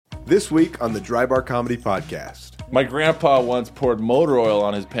This week on the Dry Bar Comedy Podcast. My grandpa once poured motor oil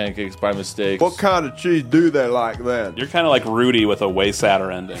on his pancakes by mistake. What kind of cheese do they like then? You're kind of like Rudy with a way sadder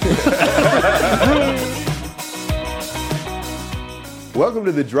ending. Welcome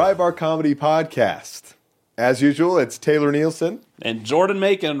to the Dry Bar Comedy Podcast. As usual, it's Taylor Nielsen. And Jordan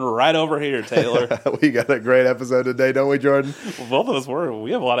Macon right over here, Taylor. We got a great episode today, don't we, Jordan? Well, both of us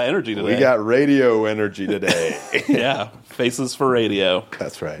we have a lot of energy today. We got radio energy today. Yeah, faces for radio.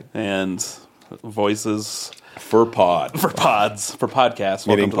 That's right. And voices for pods. For podcasts.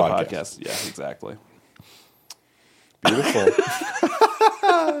 Meaning Welcome to podcast. the podcast. Yeah, exactly. Beautiful.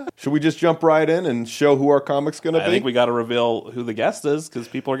 Should we just jump right in and show who our comic's going to be? I think we got to reveal who the guest is because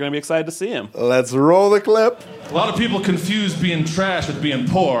people are going to be excited to see him. Let's roll the clip. A lot of people confuse being trash with being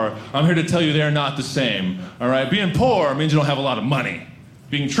poor. I'm here to tell you they're not the same. All right, being poor means you don't have a lot of money.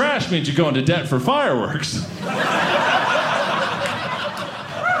 Being trash means you go into debt for fireworks.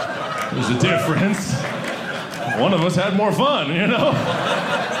 There's a difference. One of us had more fun, you know?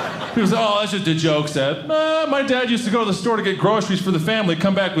 People say, oh, that's just a joke, Seth. My dad used to go to the store to get groceries for the family,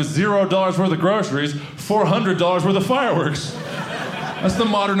 come back with $0 worth of groceries, $400 worth of fireworks. That's the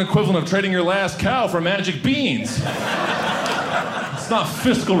modern equivalent of trading your last cow for magic beans. It's not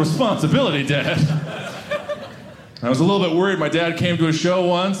fiscal responsibility, Dad. I was a little bit worried. My dad came to a show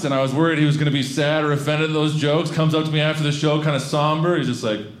once, and I was worried he was going to be sad or offended at those jokes. Comes up to me after the show, kind of somber. He's just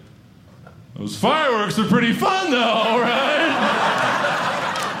like, those fireworks are pretty fun, though, right?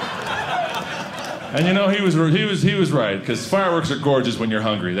 And you know, he was right, because fireworks are gorgeous when you're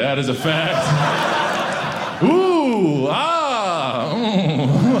hungry. That is a fact. Ooh,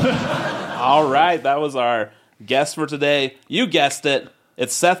 All right, that was our guest for today. You guessed it.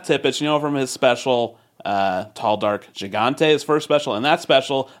 It's Seth Tippetts. You know from his special, Tall Dark Gigante, his first special, and that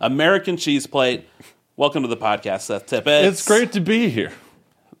special, American Cheese Plate. Welcome to the podcast, Seth Tippetts. It's great to be here.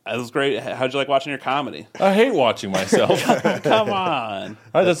 That was great. How'd you like watching your comedy? I hate watching myself. Come on.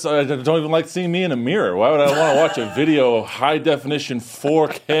 I don't even like seeing me in a mirror. Why would I want to watch a video high definition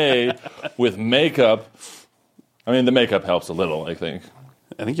 4K with makeup? I mean, the makeup helps a little, I think.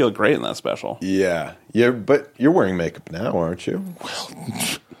 I think you look great in that special. Yeah, but you're wearing makeup now, aren't you? Well,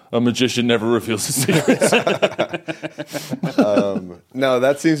 a magician never reveals his secrets. No,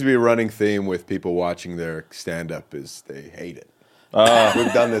 that seems to be a running theme with people watching their stand-up is they hate it.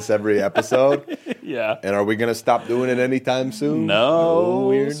 We've done this every episode. Yeah. And are we going to stop doing it anytime soon?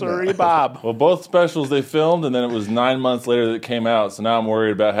 No, sorry, Bob. Well, both specials they filmed, and then it was 9 months later that it came out. So now I'm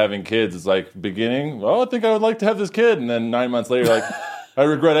worried about having kids. It's like beginning, I think I would like to have this kid. And then 9 months later, like, I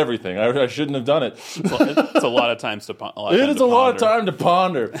regret everything. I shouldn't have done it. It's a lot of times to ponder. It is a lot of time to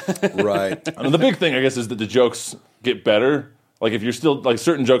ponder. Right. I mean, the big thing, I guess, is that the jokes get better. Like, if you're still, like,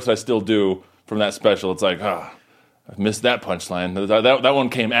 certain jokes I still do from that special, it's like, I missed that punchline. That one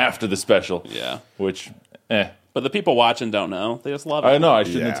came after the special. Yeah. Which, But the people watching don't know. They just love it. I know, I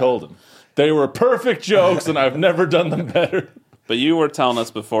shouldn't have told them. They were perfect jokes, and I've never done them better. But you were telling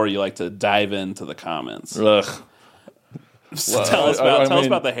us before you like to dive into the comments. Ugh. So tell us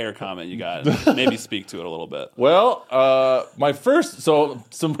about the hair comment you got. Maybe speak to it a little bit. Well,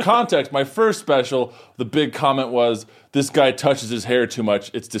 some context. My first special, the big comment was, this guy touches his hair too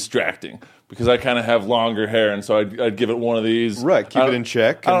much. It's distracting. Because I kind of have longer hair, and so I'd give it one of these. Right, keep it in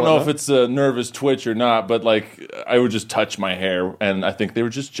check. I don't know if it's a nervous twitch or not, but like I would just touch my hair, and I think they were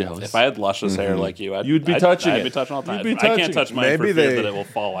just jealous. If I had luscious hair like you, I'd be touching I'd be touching all the time. You'd be I can't touch mine for fear that it will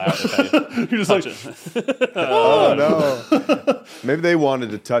fall out. You're just like, oh no. Maybe they wanted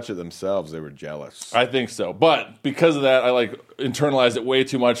to touch it themselves. They were jealous. I think so. But because of that, I like internalized it way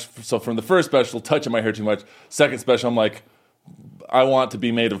too much. So from the first special, touching my hair too much. Second special, I'm like, I want to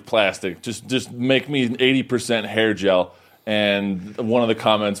be made of plastic. Just make me 80% hair gel. And one of the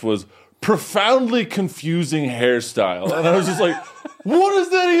comments was, profoundly confusing hairstyle. And I was just like, what does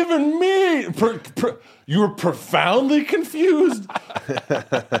that even mean? You were profoundly confused?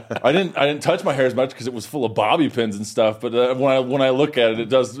 I didn't touch my hair as much because it was full of bobby pins and stuff. But when I look at it, it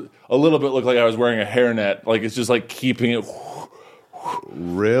does a little bit look like I was wearing a hairnet. Like it's just like keeping it.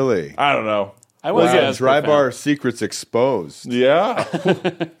 Really? I don't know. Dry bar secrets exposed. Yeah.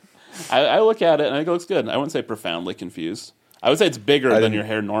 I look at it and I think it looks good. I wouldn't say profoundly confused. I would say it's bigger than your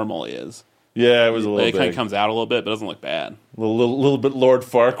hair normally is. Yeah, it was a little big. It kind of comes out a little bit, but it doesn't look bad. A little bit Lord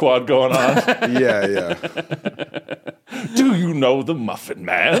Farquaad going on. Yeah. Do you know the Muffin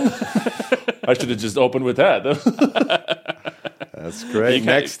Man? I should have just opened with that. That's great.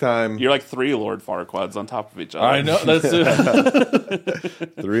 Next time. You're like 3 Lord Farquaads on top of each other. I know. That's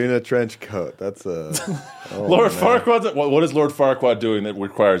it. 3 in a trench coat. That's a... Lord Farquaad. What is Lord Farquaad doing that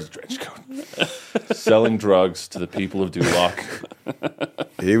requires a trench coat? Selling drugs to the people of Duloc.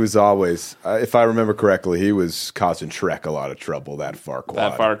 He was always, if I remember correctly, he was causing Shrek a lot of trouble, that Farquaad.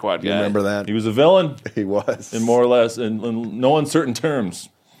 That Farquaad guy. You remember that? He was a villain. He was. In more or less, in no uncertain terms.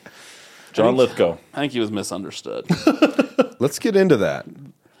 John Lithgow. I think he was misunderstood. Let's get into that.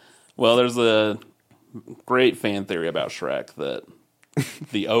 Well, there's a great fan theory about Shrek that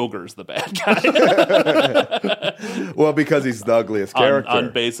the ogre's the bad guy. Well, because he's the ugliest character.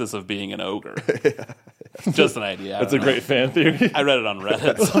 on basis of being an ogre. Just an idea. That's a great fan theory. I read it on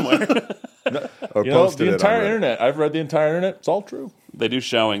Reddit somewhere. Or You know, posted the it entire on Reddit. internet. I've read the entire internet. It's all true. They do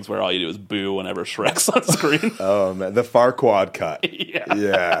showings where all you do is boo whenever Shrek's on screen. Oh, man. The Farquaad cut. Yeah.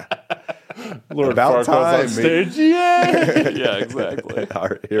 Yeah. Lord About Farquaad's time. on stage. Yeah. Yeah, exactly.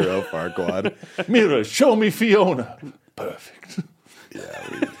 Our hero, Farquaad. Mira, show me Fiona. Perfect.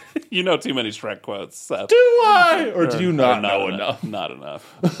 Yeah, You know too many Shrek quotes, Seth. Do I? Or do you not know enough? Not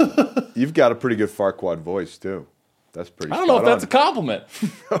enough. You've got a pretty good Farquaad voice, too. That's pretty I don't know if spot that's a compliment.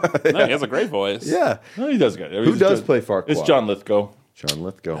 No, he has a great voice. Yeah. No, he does good. Who does play Farquaad? It's John Lithgow. John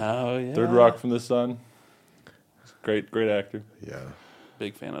Lithgow. Oh, yeah. Third Rock from the Sun. Great actor. Yeah.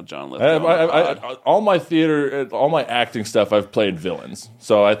 Big fan of John Lithgow. All my theater, all my acting stuff, I've played villains.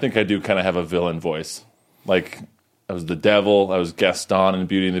 So I think I do kind of have a villain voice. Like, I was the devil. I was Gaston in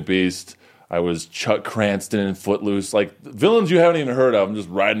Beauty and the Beast. I was Chuck Cranston in Footloose. Like, villains you haven't even heard of. I'm just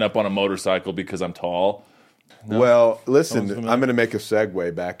riding up on a motorcycle because I'm tall. No. Well, listen, I'm going to make a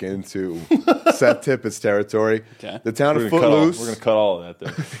segue back into Seth Tippetts territory. Okay. The town of We're Footloose, going to cut all of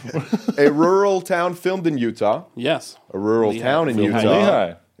that there. a rural town filmed in Utah. Yes. A rural town in Filmed in Utah.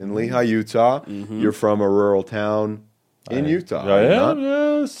 Lehigh. In Lehigh, Utah. Mm-hmm. You're from a rural town in Utah. I are you am, not?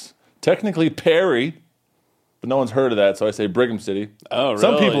 yes. Technically Perry, but no one's heard of that, so I say Brigham City. Oh, really?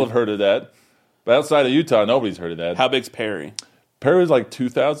 Some people have heard of that, but outside of Utah, nobody's heard of that. How big's Perry? Perry was like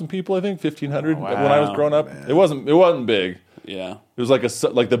 2,000 people, I think, 1,500 Oh, when I was wow, growing up. It wasn't big. Yeah. It was like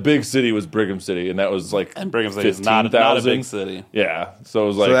the big city was Brigham City, and that was like And Brigham City is not a big city. Yeah, so it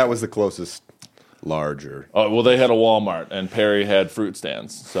was like So that was the closest larger. oh well, they had a Walmart, and Perry had fruit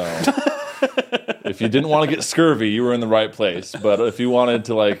stands. So if you didn't want to get scurvy, you were in the right place. But if you wanted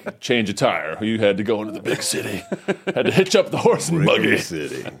to like change a tire, you had to go into the big city. Had to hitch up the horse and buggy.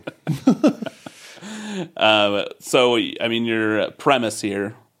 City. So, I mean, your premise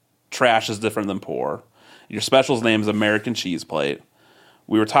here, trash is different than poor. Your special's name is American Cheese Plate.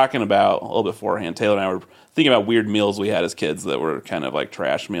 We were talking about, a little bit beforehand, Taylor and I were thinking about weird meals we had as kids that were kind of like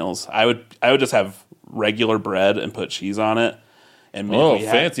trash meals. I would just have regular bread and put cheese on it. And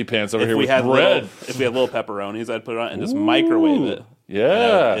Fancy pants over here with bread. If we had little pepperonis, I'd put it on and just microwave it.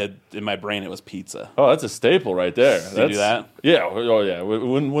 Yeah. In my brain, it was pizza. Oh, that's a staple right there. Did you do that? Yeah. Oh, yeah.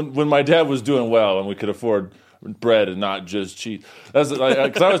 When my dad was doing well and we could afford bread and not just cheese. That's like,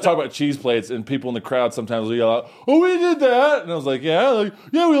 because I was talking about cheese plates and people in the crowd sometimes will yell out, "Oh, we did that!" And I was like, "Yeah,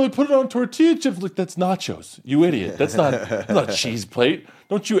 we only put it on tortilla chips." Like, that's nachos, you idiot. That's not cheese plate.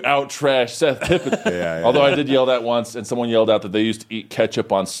 Don't you out trash Seth Tippetts. Yeah. Although I did yell that once, and someone yelled out that they used to eat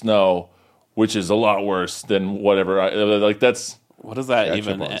ketchup on snow, which is a lot worse than whatever. That's. What is that Ketchup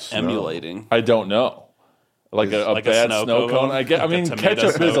even on snow. emulating? I don't know. Like a Like a bad snow cone. cone? I get. I Like a mean, tomato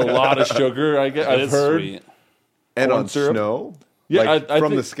ketchup snow is a cone. lot of sugar. I've It's heard. sweet. And Corn on syrup? snow? Yeah, like I from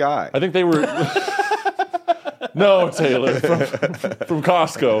think- the sky. I think they were. No, Taylor, from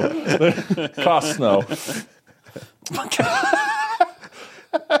Costco. Costco.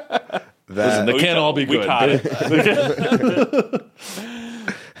 Listen, they can't all be We good. caught it.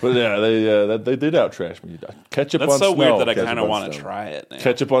 But yeah, they did out trash me. Ketchup That's on so snow. weird that I Ketchup kind of on want to snow. try it now.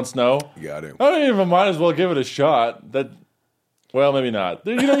 Ketchup on snow. You got to. I mean, I might as well give it a shot. Well, maybe not.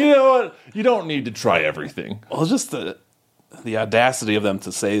 You know what? You don't need to try everything. Well, just the audacity of them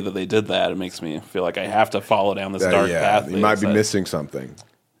to say that they did that, it makes me feel like I have to follow down this dark path. You might be It's missing something.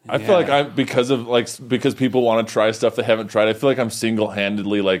 I feel like because people want to try stuff they haven't tried. I feel like I'm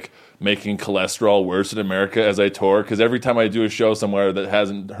single-handedly like making cholesterol worse in America as I tour. Because every time I do a show somewhere that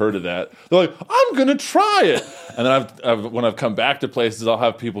hasn't heard of that, they're like, "I'm gonna try it." And then when I've come back to places, I'll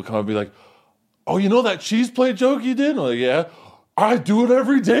have people come and be like, "Oh, you know that cheese plate joke you did?" I'm like, "Yeah." I do it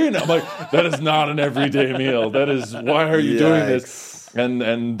every day now. I'm like, that is not an everyday meal. That is, why are you doing this?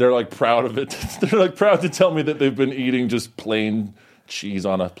 And they're like proud of it. They're like proud to tell me that they've been eating just plain cheese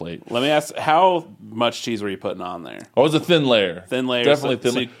on a plate. Let me ask, how much cheese were you putting on there? Oh, it was a thin layer. Thin layer? Definitely so,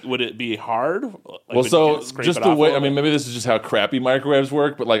 thin layer. Would it be hard? Like, Well, would so you scrape just it the off a way, little bit? maybe this is just how crappy microwaves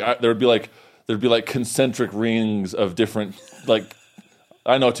work, but like there'd be like concentric rings of different, like,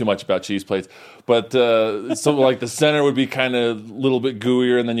 I know too much about cheese plates, but so like the center would be kind of a little bit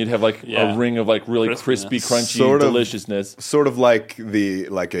gooier, and then you'd have like a ring of like really crispy, crunchy Sort of- deliciousness. Sort of like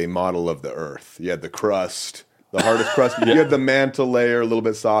a model of the Earth. You had the crust The hardest crust. You had the mantle layer a little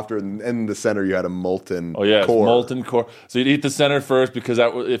bit softer, and in the center you had a molten core. Molten core. So you'd eat the center first because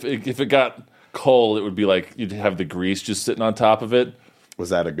if it got cold, it would be like you'd have the grease just sitting on top of it. Was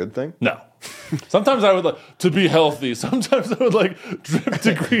that a good thing? No. Sometimes I would to be healthy. Sometimes I would drip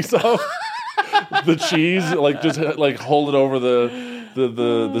the grease off the cheese, just hold it over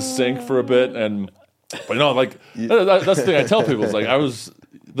the sink for a bit, but that's the thing I tell people is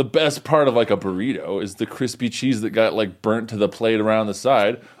the best part of a burrito is the crispy cheese that got burnt to the plate around the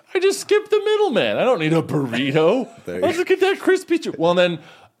side. I just skip the middleman. I don't need a burrito. I'll just get that crispy cheese. Well, then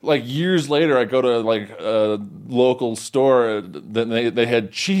years later, I go to a local store. Then they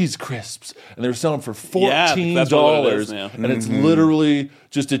had cheese crisps, and they were selling for $14. And it's literally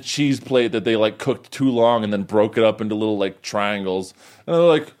just a cheese plate that they cooked too long and then broke it up into little triangles. And they're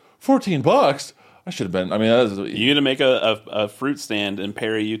like, $14. I should have been. You need to make a fruit stand in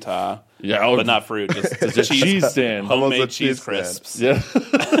Perry, Utah. Yeah, but not fruit, just a cheese stand, homemade cheese crisps. Yeah.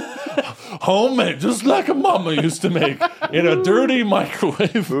 Homemade, just like a mama used to make in a dirty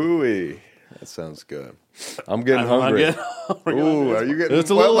microwave. Ooh, that sounds good. I'm getting hungry. Ooh, are you getting? It's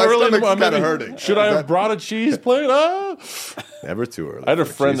a little early. My stomach's kind of hurting. Should I have brought a cheese plate? Never too early. I had a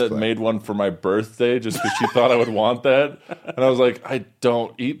friend that made one for my birthday just because she thought I would want that, and I was like, I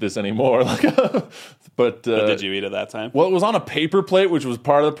don't eat this anymore. But did you eat it that time? Well, it was on a paper plate, which was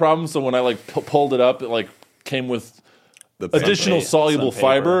part of the problem. So when I pulled it up, it came with additional soluble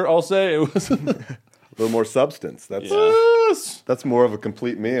fiber. I'll say it was. A little more substance. That's more of a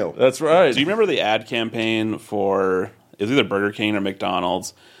complete meal. That's right. Do you remember the ad campaign for it was either Burger King or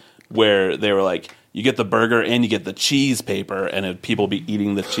McDonald's where they were like, you get the burger and you get the cheese paper, and people be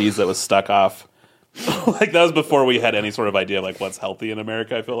eating the cheese that was stuck off. That was before we had any sort of idea of what's healthy in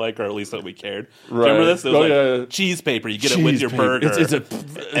America, I feel like, or at least that we cared. Right. Do you remember this? It was cheese paper. You get it with your burger.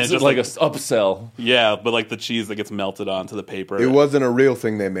 It's just like an upsell. Yeah, but the cheese that gets melted onto the paper. It wasn't a real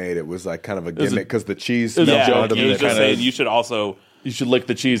thing they made. It was kind of a gimmick because the cheese melted onto the paper. Saying you should also... You should lick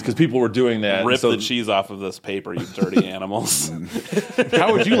the cheese because people were doing that. Rip the cheese off of this paper, you dirty animals.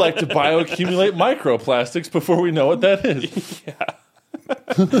 How would you like to bioaccumulate microplastics before we know what that is? Yeah.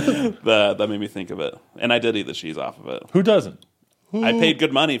 That made me think of it. And I did eat the cheese off of it. Who doesn't? I paid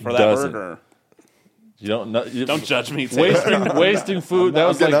good money for that burger. You don't judge me. Wasting food.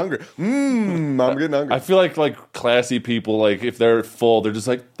 I'm getting hungry. I'm getting hungry. I feel like classy people, if they're full, they're just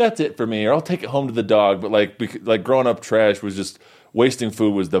that's it for me, or I'll take it home to the dog. But growing up, trash was just wasting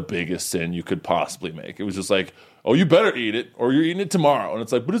food was the biggest sin you could possibly make. It was just oh, you better eat it, or you're eating it tomorrow. And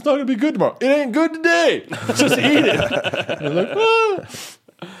it's but it's not going to be good tomorrow. It ain't good today. Just eat it. And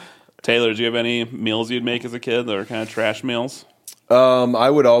Taylor, do you have any meals you'd make as a kid that are kind of trash meals? I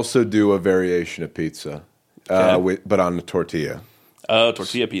would also do a variation of pizza, but on a tortilla.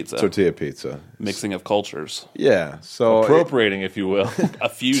 Tortilla pizza. Tortilla pizza. Mixing of cultures. Yeah. So appropriating, if you will. A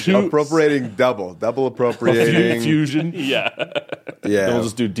fusion. Appropriating double appropriating. Fusion. Yeah. Yeah. Then we'll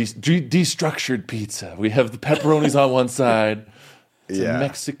just do destructured pizza. We have the pepperonis on one side. It's a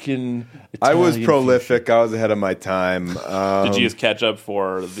Mexican, Italian I was prolific. fusion. I was ahead of my time. Did you use ketchup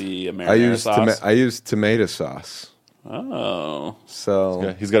for the marinara sauce? I used tomato sauce. Oh,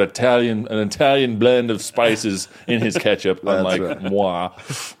 so he's got an Italian blend of spices in his ketchup, unlike moi.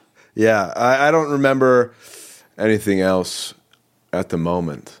 Yeah, I don't remember anything else at the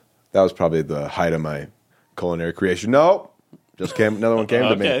moment. That was probably the height of my culinary creation. No, another one came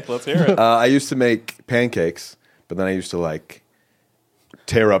to me. Okay, let's hear it. I used to make pancakes, but then I used to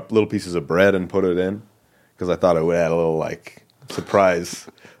tear up little pieces of bread and put it in because I thought it would add a little surprise.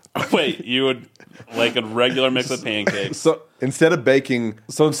 Wait, you would a regular mix of pancakes? So instead of baking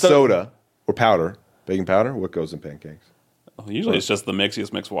soda or baking powder, what goes in pancakes? Usually it's just the mix. You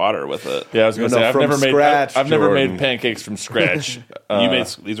just mix water with it. Yeah, I was going to say I've never made pancakes from scratch.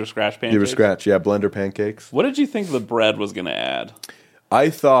 These are scratch pancakes. These were scratch, yeah, blender pancakes. What did you think the bread was going to add? I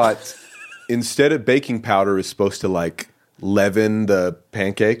thought instead of baking powder is supposed to leaven the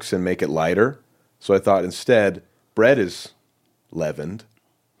pancakes and make it lighter. So I thought instead bread is leavened.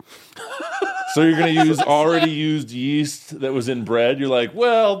 So you're going to use already used yeast that was in bread. You're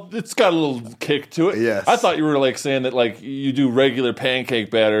it's got a little kick to it. Yes. I thought you were saying that you do regular pancake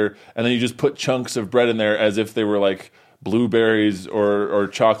batter and then you just put chunks of bread in there as if they were blueberries or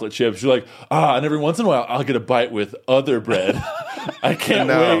chocolate chips. You're and every once in a while I'll get a bite with other bread. I can't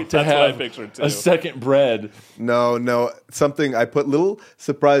wait to have a second bread. No. I put little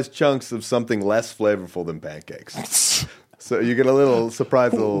surprise chunks of something less flavorful than pancakes. So you get a little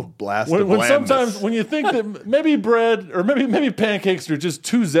surprise, little blast of blandness. Sometimes when you think that maybe bread or maybe pancakes are just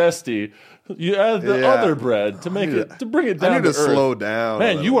too zesty, you add the other bread to bring it down. I need to slow down.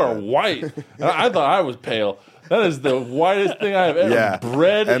 Man, you are white. I thought I was pale. That is the whitest thing I have ever. Yeah.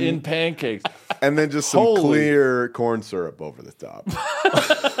 Bread in pancakes. And then just some Holy. clear corn syrup over the top.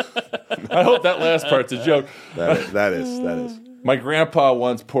 I hope that last part's a joke. That is. My grandpa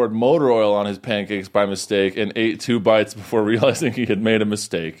once poured motor oil on his pancakes by mistake and ate 2 bites before realizing he had made a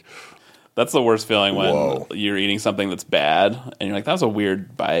mistake. That's the worst feeling when Whoa. you're eating something that's bad and you're like, that was a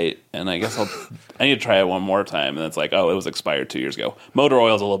weird bite, and I guess I need to try it one more time, and it's like, oh, it was expired 2 years ago. Motor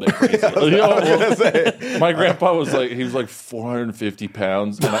oil's a little bit crazy. My grandpa was like 450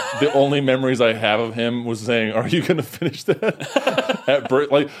 pounds, and the only memories I have of him was saying, "Are you going to finish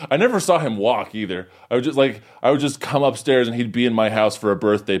that?" I never saw him walk either. I would just come upstairs and he'd be in my house for a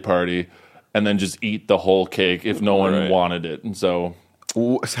birthday party, and then just eat the whole cake if no one wanted it, and so.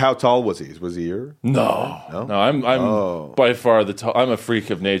 How tall was he? Was he your? No. I'm by far I'm a freak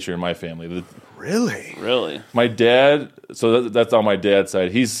of nature in my family. Really? My dad. So that's on my dad's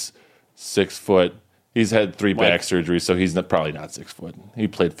side. He's 6 foot. He's had 3 back surgeries, so he's probably not 6 foot. He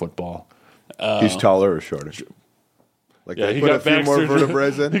played football. He's taller or shorter? Like Yeah, they he put got a few back more surgery.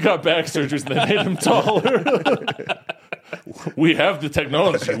 vertebrae in. He got back surgeries and they made him taller. We have the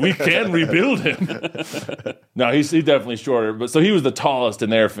technology. We can rebuild him. No, he's definitely shorter. But so he was the tallest in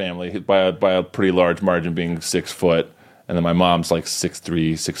their family by a pretty large margin, being 6 foot. And then my mom's like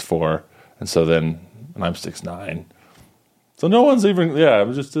 6'3", 6'4", and I'm 6'9". So no one's even. Yeah, it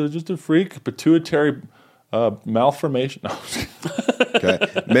was just a freak pituitary malformation. No.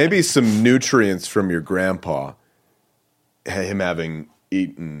 Okay, maybe some nutrients from your grandpa, him having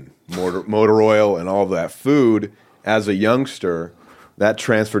eaten motor oil and all that food as a youngster, that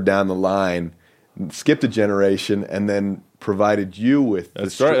transferred down the line, skipped a generation, and then provided you with.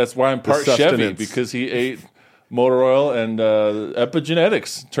 That's right. That's why I'm part Chevy, because he ate motor oil and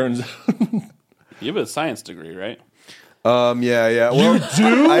epigenetics. Turns out. You have a science degree, right? Yeah. Well, You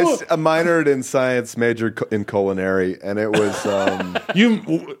do? I minored in science, majored in culinary, and it was.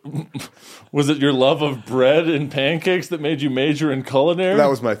 Was it your love of bread and pancakes that made you major in culinary? That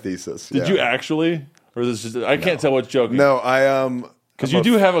was my thesis. Did you actually? Or is this just, I can't tell what's joking. No, I Because you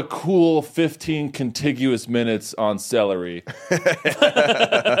do have a cool 15 contiguous minutes on celery.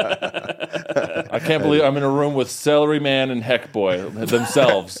 I can't believe I'm in a room with Celery Man and Heck Boy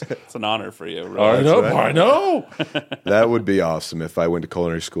themselves. It's an honor for you. Really. I know. That would be awesome if I went to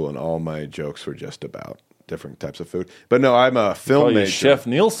culinary school and all my jokes were just about different types of food. But no, I'm a film major. Chef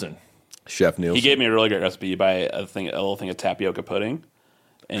Nielsen. Chef Nielsen. He gave me a really great recipe. You buy a little thing of tapioca pudding,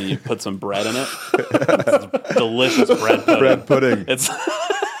 and you put some bread in it. It's delicious bread pudding. bread pudding. It's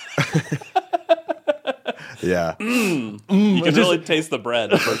Yeah. you can really taste the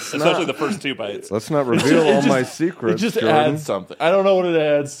bread, especially the first 2 bites. Let's not reveal all my It secrets. just Jordan. adds something. I don't know what it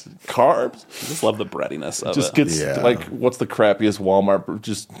adds. Carbs. I just love the breadiness of Just it. gets Yeah. like, what's the crappiest Walmart?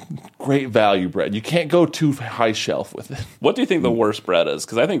 Just great value bread. You can't go too high shelf with it. What do you think the worst bread is?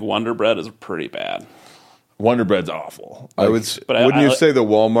 Because I think Wonder Bread is pretty bad. Wonder Bread's awful. I would. But Wouldn't I you say the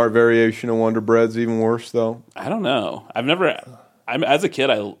Walmart variation of Wonder Bread's even worse though? I don't know. As a kid,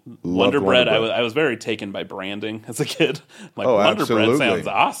 Wonder Bread. I was very taken by branding as a kid. Like, Wonder absolutely. Bread sounds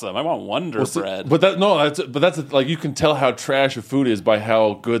awesome. I want Wonder Bread. But that's like, you can tell how trash a food is by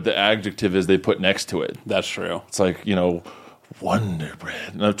how good the adjective is they put next to it. That's true. It's like, Wonder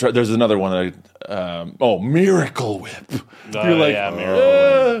Bread. And there's another one that Miracle Whip. You're like,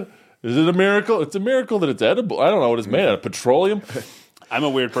 Miracle Whip. Is it a miracle? It's a miracle that it's edible. I don't know what it's made out of. Petroleum. I'm a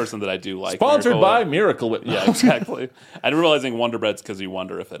weird person that I do like. Sponsored Miracle by Whip. Miracle Whip. Yeah, exactly. I'm realizing Wonder Bread's because you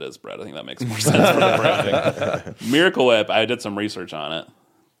wonder if it is bread. I think that makes more sense for the branding. Miracle Whip, I did some research on it.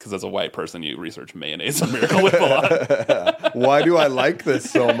 Because as a white person, you research mayonnaise and Miracle Whip a lot. Why do I like this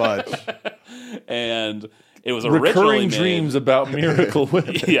so much? And it was originally Recurring made, dreams about Miracle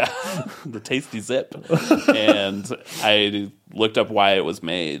Whip. yeah, the tasty zip. And I looked up why it was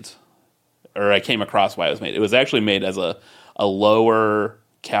made. Or I came across why it was made. It was actually made as a lower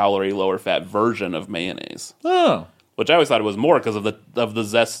calorie, lower fat version of mayonnaise. Oh. Which I always thought it was more because of the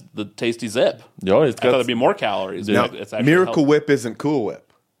zest, the tasty zip. Yo, I thought it'd be more calories. Now, but it's actually Miracle Whip isn't Cool Whip.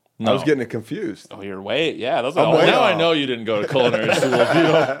 No. I was getting it confused. Oh, you're way, yeah. Those are Well, all now I know you didn't go to culinary school.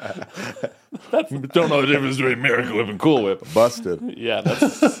 You don't know the difference between Miracle Whip and Cool Whip. Busted. Yeah,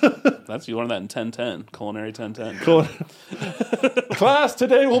 that's you learned that in 1010, culinary 1010. Class,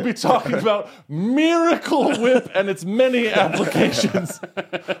 today we'll be talking about Miracle Whip and its many applications.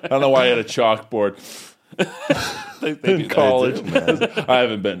 I don't know why I had a chalkboard They do in that. college. I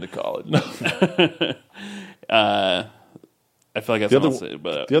haven't been to college. No. I feel like that's The what other- I'll say,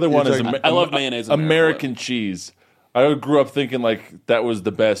 but The other one is I love mayonnaise and American cheese. I grew up thinking like that was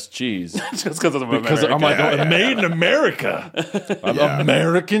the best cheese. Just because of Because America. I'm like, made in America. I'm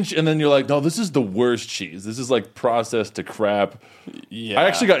American. And then you're like, no, this is the worst cheese. This is like processed to crap. Yeah. I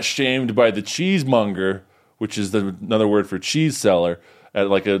actually got shamed by the cheesemonger, which is another word for cheese seller, at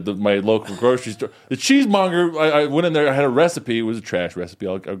like my local grocery store. The cheesemonger, I went in there, I had a recipe. It was a trash recipe.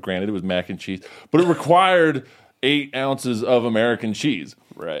 Granted, it was mac and cheese. But it required 8 ounces of American cheese.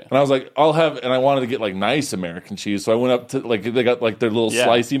 Right. And I was like, and I wanted to get like nice American cheese. So I went up to they got like their little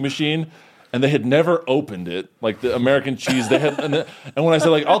slicey machine, and they had never opened it. Like the American cheese they had. And when I said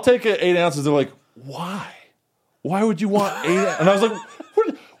like, I'll take 8 ounces, they're like, why? Why would you want 8? And I was like, what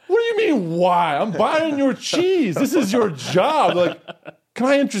do you mean why? I'm buying your cheese. This is your job. Like, can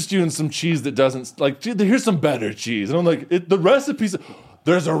I interest you in some cheese that doesn't like? Here's some better cheese. And I'm like, the recipes.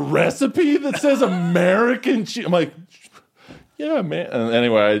 There's a recipe that says American cheese. I'm like, yeah, man. And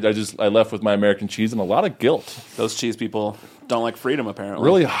anyway, I left with my American cheese and a lot of guilt. Those cheese people don't like freedom, apparently.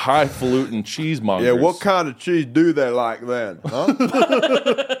 Really highfalutin cheesemongers. Yeah, what kind of cheese do they like then? Huh?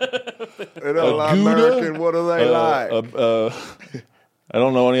 They don't like Gouda? American. What do they like? I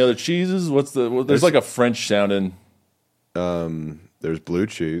don't know any other cheeses. There's like a French sounding. There's blue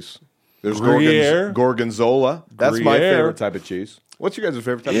cheese. There's Gruyere. Gorgonzola. That's my Gruyere. favorite type of cheese. What's your guys'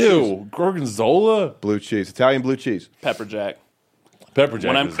 favorite type of cheese? Ew, gorgonzola, Blue cheese. Italian blue cheese. Pepper jack. pepper jack.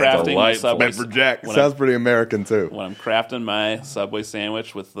 When I'm is crafting delightful. Subway- Pepper jack. When Sounds pretty American too. When I'm crafting my Subway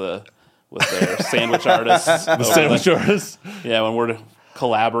sandwich with their sandwich artists. The sandwich artist. Yeah, when we're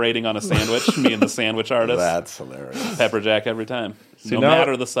collaborating on a sandwich, me and the sandwich artist. That's hilarious. Pepper jack every time. See, no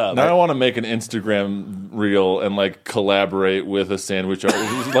matter the sub. Now I want to make an Instagram reel and like collaborate with a sandwich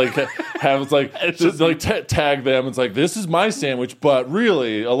artist. Like have like just like tag them. It's like, this is my sandwich, but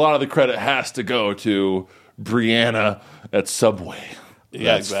really a lot of the credit has to go to Brianna at Subway.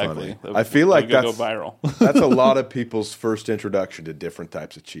 Yeah, That's exactly. funny. I feel like go that's viral. That's a lot of people's first introduction to different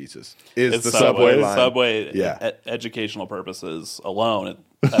types of cheeses. Is It's the Subway line? Subway, Yeah. Educational purposes alone.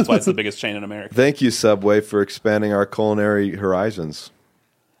 That's why it's the biggest chain in America. Thank you, Subway, for expanding our culinary horizons.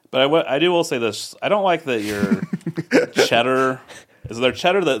 But I will say this: I don't like that your cheddar. Is there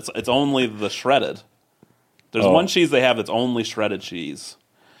cheddar that's it's only the shredded? There's one cheese they have that's only shredded cheese.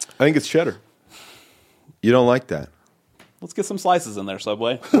 I think it's cheddar. You don't like that. Let's get some slices in there,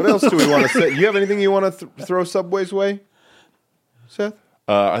 Subway. What else do we want to say? You have anything you want to throw Subway's way, Seth?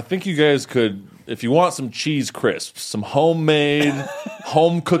 I think you guys could, if you want some cheese crisps, some homemade,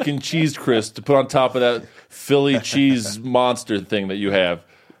 home cooking cheese crisps to put on top of that Philly cheese monster thing that you have,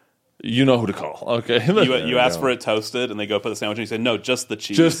 you know who to call. Okay, You ask for it toasted, and they go put the sandwich, and you say, "No, just the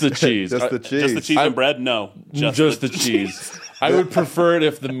cheese, just the cheese, Just the cheese. just the cheese and bread." No, just the cheese. I would prefer it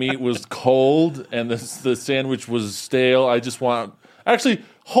if the meat was cold and the sandwich was stale. I just want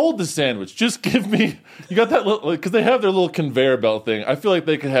hold the sandwich. Just give me. You got that little because they have their little conveyor belt thing. I feel like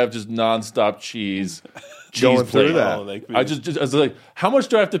they could have just nonstop cheese Going through plate. that. Oh, I was like, how much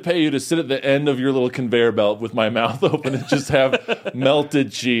do I have to pay you to sit at the end of your little conveyor belt with my mouth open and just have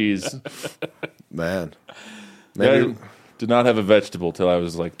melted cheese? Man. I did not have a vegetable till I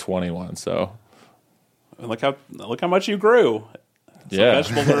was like 21. So look how much you grew. yeah,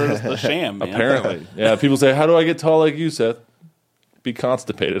 Vegetables are the sham, man. apparently, yeah. People say, how do I get tall like you, Seth? Be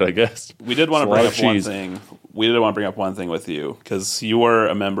constipated, I guess. We did want to It's a bring lot up of one cheese. thing. We did want to bring up one thing with you because you were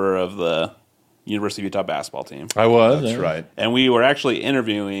a member of the University of Utah basketball team, I was. That's yeah. right. and we were actually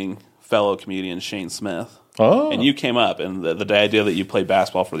interviewing fellow comedian Shane Smith. Oh, And you came up, and the idea that you played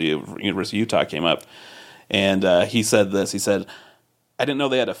basketball for the University of Utah came up, and he said this. He said, "I didn't know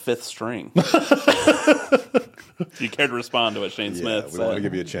they had a fifth string." Do you care to respond to what Shane Smith we said? want to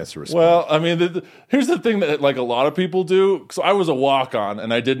give you a chance to respond. well, I mean, here's the thing that like a lot of people do. So I was a walk-on,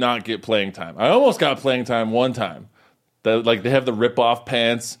 and I did not get playing time. I almost got playing time one time. Like they have the rip-off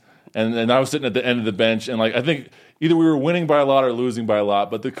pants, and I was sitting at the end of the bench, and like I think either we were winning by a lot or losing by a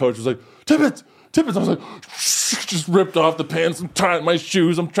lot. But the coach was like, Tippetts. I was like, just ripped off the pants. I'm trying my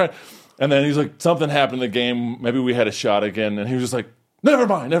shoes. I'm trying, and then he's like, something happened in the game. Maybe we had a shot again, and he was just like, never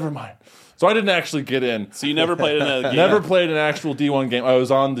mind. So I didn't actually get in. So you never played in a game? Never played an actual D1 game. I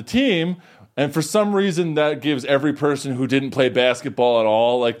was on the team, and for some reason that gives every person who didn't play basketball at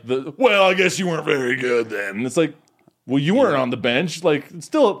all like I guess you weren't very good then. And it's like, well, you weren't on the bench. Like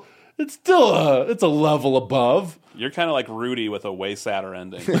it's a level above. You're kind of like Rudy with a way sadder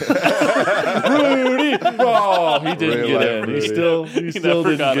ending. Rudy, oh, he didn't Really get like in. Rudy. He still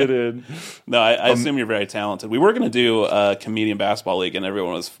never got didn't get in. No, I assume you're very talented. We were going to do a comedian basketball league, and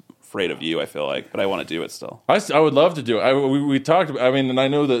everyone was afraid of you, I feel like, but I want to do it still. I would love to do it. We talked about. I mean, and I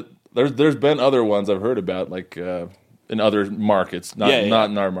know that there's been other ones I've heard about, like in other markets, not in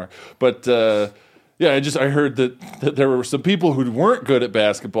our market. But Yeah, I heard that there were some people who weren't good at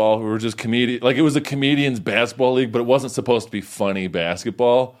basketball who were just comedian. Like it was a comedians basketball league, but it wasn't supposed to be funny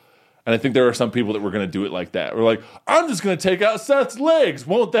basketball. And I think there are some people that were going to do it like that. We're like, I'm just going to take out Seth's legs.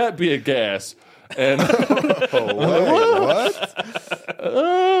 Won't that be a gas? And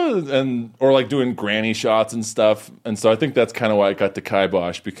and or like doing granny shots and stuff. And so I think that's kind of why it got the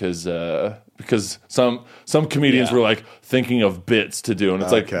kibosh because some comedians were like thinking of bits to do, and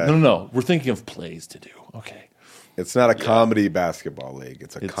it's like no, we're thinking of plays to do. Okay, it's not a comedy basketball league.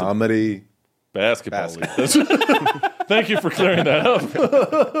 It's a comedy basketball league. Thank you for clearing that up.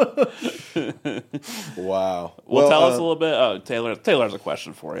 Wow. Well, tell us a little bit. Oh, Taylor has a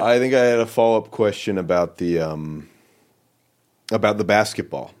question for you. I think I had a follow-up question about the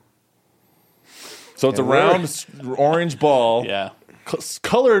basketball. So it's a round orange ball,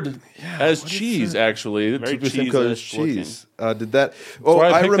 colored as cheese. Actually, very cheese-ish cheese. Did that? Oh,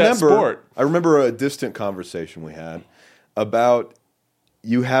 I remember a distant conversation we had about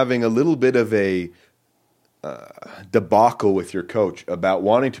you having a little bit of a debacle with your coach about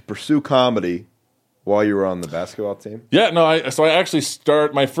wanting to pursue comedy while you were on the basketball team. Yeah, no. I actually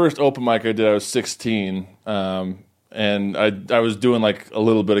my first open mic I did. I was 16, and I was doing like a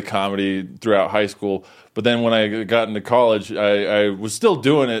little bit of comedy throughout high school. But then when I got into college, I was still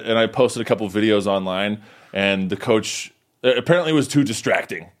doing it, and I posted a couple videos online. And the coach apparently was too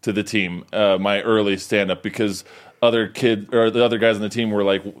distracting to the team. My early stand up because the other guys on the team were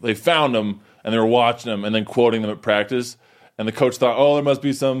like they found him. And they were watching them and then quoting them at practice. And the coach thought, there must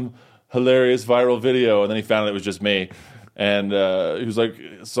be some hilarious viral video. And then he found it was just me. And he was like,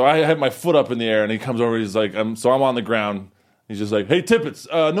 so I had my foot up in the air. And he comes over. He's like, I'm on the ground. He's just like, hey, Tippetts,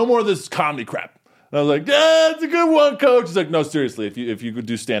 no more of this comedy crap. And I was like, yeah, it's a good one, coach. He's like, no, seriously, if you could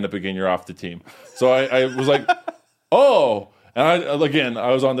do stand-up again, you're off the team. So I was like, oh. And I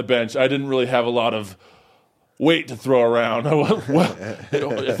was on the bench. I didn't really have a lot of weight to throw around.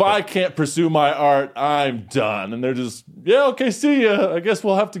 If I can't pursue my art, I'm done. And they're just, okay, see ya. I guess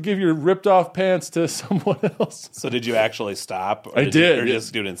we'll have to give your ripped off pants to someone else. So did you actually stop? Or I did. Or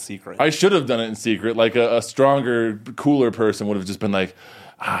just do it in secret? I should have done it in secret. Like a stronger, cooler person would have just been like,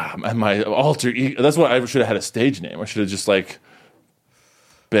 my alter ego. That's what I should have had a stage name. I should have just like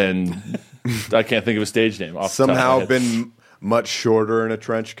been, I can't think of a stage name. Somehow been much shorter in a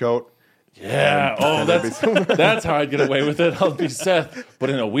trench coat. Yeah. That's how I'd get away with it. I'll be Seth, but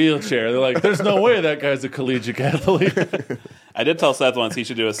in a wheelchair. They're like, there's no way that guy's a collegiate athlete. I did tell Seth once he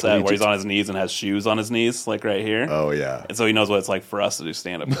should do a set where he's on his knees and has shoes on his knees, like right here. Oh, yeah. And so he knows what it's like for us to do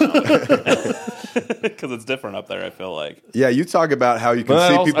stand-up. Because it's different up there, I feel like. Yeah, you talk about how you can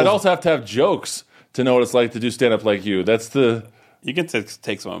see people. I'd also have to have jokes to know what it's like to do stand-up like you. You can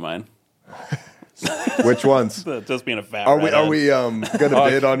take some of mine. Which ones? Just being a fat. Are we gonna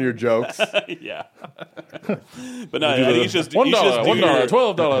bid on your jokes? Yeah. But no, I think you should do $1,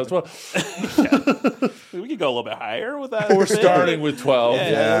 $12. We could go a little bit higher with that. We're starting with 12.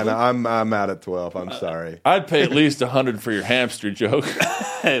 Yeah, no, I'm out at 12. I'm sorry. I'd pay at least 100 for your hamster joke.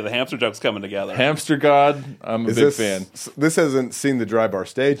 Hey, the hamster joke's coming together. Hamster God, I'm a big fan. This hasn't seen the Dry Bar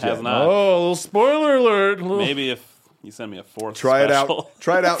stage yet. Has not. Oh, a little spoiler alert. Maybe if you send me a fourth Try special.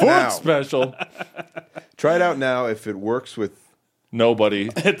 Try it out Fourth now. special. Try it out now. If it works with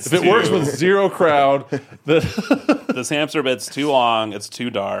nobody. If it works with zero crowd. This hamster bit's too long. It's too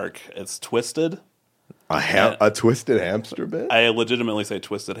dark. It's twisted. A twisted hamster bit? I legitimately say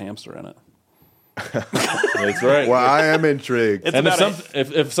twisted hamster in it. That's right. Well, I am intrigued. And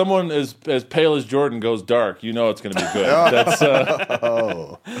if someone as pale as Jordan goes dark, you know it's going to be good. That's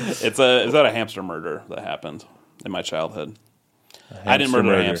It's about a hamster murder that happened in my childhood. I didn't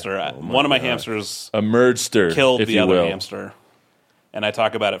murder a hamster. One of my hamsters, a murdster, killed if the you other will. hamster, and I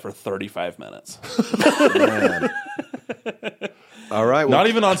talk about it for 35 minutes. All right. Well, not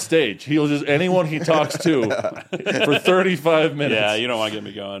even on stage. He'll just anyone he talks to for 35 minutes. Yeah, you don't want to get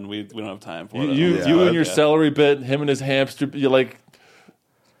me going. We don't have time for it. You and your celery bit, him and his hamster. You're like,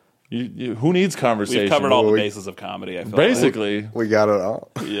 who needs conversation? We've covered all the bases of comedy. I feel basically we got it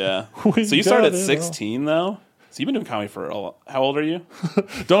all. Yeah. So you started at 16 though. So you've been doing comedy for how old are you?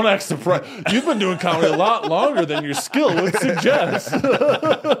 Don't act surprised. You've been doing comedy a lot longer than your skill would suggest.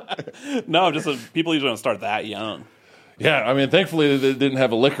 No, people usually don't start that young. Yeah, I mean, thankfully they didn't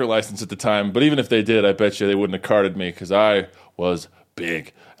have a liquor license at the time. But even if they did, I bet you they wouldn't have carded me because I was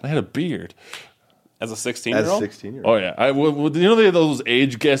big and I had a beard. As a 16-year-old? As a 16-year-old. Oh yeah, you know they had those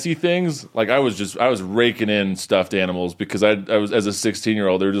age guessy things. Like I was raking in stuffed animals because I was as a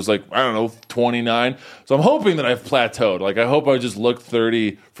 16-year-old. They were just like I don't know 29. So I'm hoping that I've plateaued. Like I hope I just looked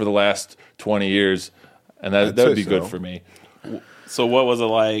 30 for the last 20 years, and that would be good for me. So what was it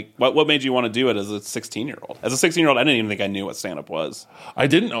like? What made you want to do it as a 16-year-old? As a 16-year-old, I didn't even think I knew what stand-up was. I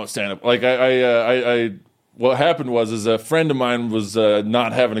didn't know stand-up. Like, I what happened was a friend of mine was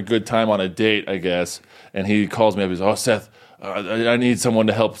not having a good time on a date, I guess, and he calls me up. He's, "Oh, Seth, I need someone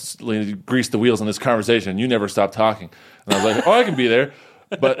to help grease the wheels on this conversation. You never stop talking." And I was like, "Oh, I can be there."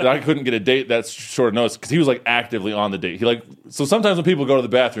 But I couldn't get a date that short notice because he was like actively on the date. So sometimes when people go to the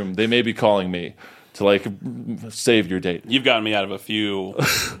bathroom, they may be calling me to like save your date. You've gotten me out of a few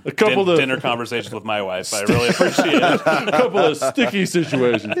dinner conversations with my wife. I really appreciate it. A couple of sticky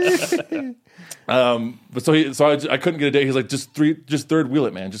situations. But I couldn't get a date. He's like, just third wheel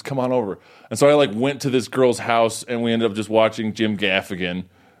it, man. Just come on over. And so I like went to this girl's house and we ended up just watching Jim Gaffigan.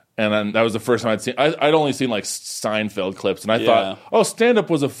 And then that was the first time I'd only seen like Seinfeld clips, and I thought, oh, stand-up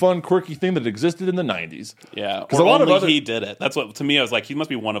was a fun, quirky thing that existed in the 90s. Yeah, because a lot of he did it. That's what, to me, I was like, he must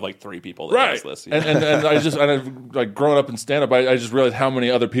be one of like 3 people that does this. Yeah. And I've like growing up in stand-up, I just realized how many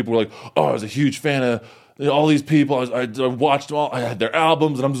other people were like, oh, I was a huge fan of all these people. I watched them all. I had their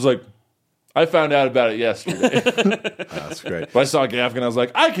albums, and I'm just like, I found out about it yesterday. That's great. But I saw Gaffigan, I was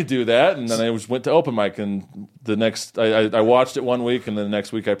like, I could do that. And then I just went to open mic, and I watched it one week, and then the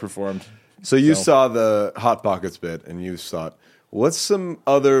next week I performed. So you saw the Hot Pockets bit, and you thought, what's some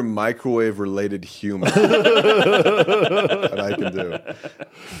other microwave-related humor that I can do?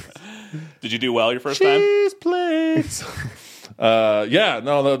 Did you do well your first time? Cheese plates. My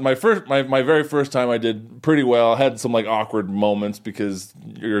very first time I did pretty well. I had some like awkward moments because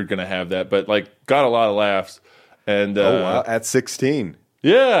you're gonna have that, but like got a lot of laughs. And wow, at 16,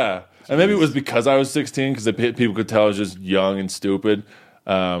 yeah, and maybe it was because I was 16 because people could tell I was just young and stupid.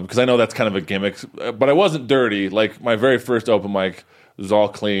 Because I know that's kind of a gimmick, but I wasn't dirty. Like my very first open mic was all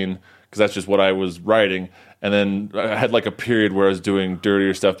clean because that's just what I was writing. And then I had like a period where I was doing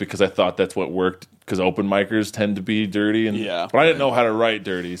dirtier stuff because I thought that's what worked. Because open micers tend to be dirty, but I didn't know how to write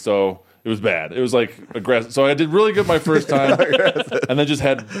dirty, so it was bad. It was like aggressive. So I did really good my first time, and then just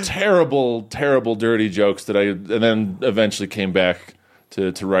had terrible, terrible dirty jokes and then eventually came back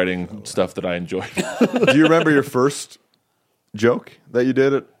to writing stuff that I enjoyed. Do you remember your first joke that you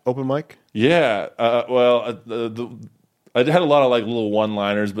did at open mic? Yeah. I had a lot of like little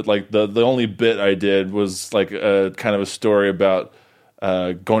one-liners, but like the only bit I did was like kind of a story about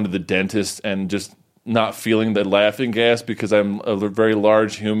going to the dentist and just not feeling the laughing gas because I'm a very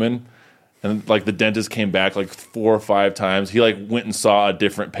large human, and like the dentist came back like 4 or 5 times. He like went and saw a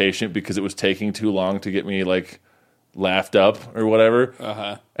different patient because it was taking too long to get me like laughed up or whatever.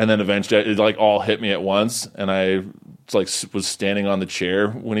 And then eventually it like all hit me at once, and I like was standing on the chair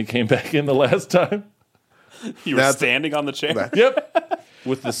when he came back in the last time. You were standing on the chair? Yep.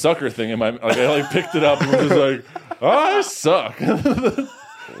 With the sucker thing in my like I like picked it up and was just like, oh, I suck.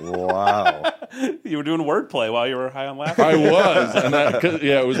 Wow. You were doing wordplay while you were high on laughter. I was. And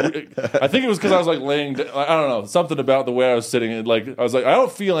it was. I think it was because I was like laying I don't know, something about the way I was sitting. And like I was like, I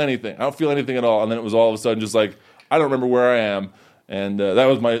don't feel anything. I don't feel anything at all. And then it was all of a sudden just like, I don't remember where I am. And that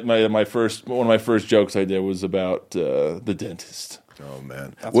was my first, one of my first jokes I did was about the dentist. Oh,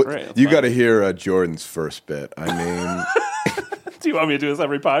 man. That's great. That's you got to hear Jordan's first bit. I mean... Do you want me to do this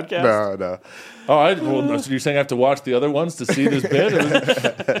every podcast? No. Oh, so you're saying I have to watch the other ones to see this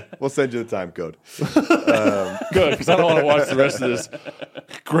bit? We'll send you the time code. Good, because I don't want to watch the rest of this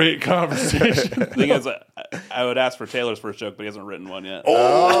great conversation. The thing is, I would ask for Taylor's first joke, but he hasn't written one yet.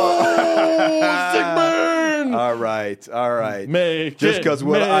 Oh, sick burn! All right. Make Just because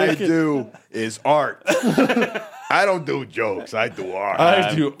what I it. do is art. I don't do jokes. I do art.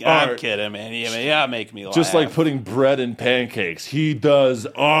 I'm I'm kidding, man. Yeah, make me laugh. Just like putting bread in pancakes. He does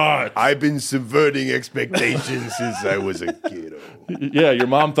art. I've been subverting expectations since I was a kiddo. Yeah, your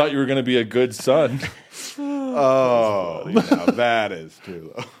mom thought you were going to be a good son. Oh, now that is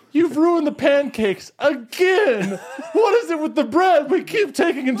too low. You've ruined the pancakes again. What is it with the bread? We keep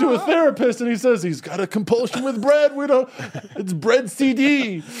taking him to a therapist, and he says he's got a compulsion with bread. It's bread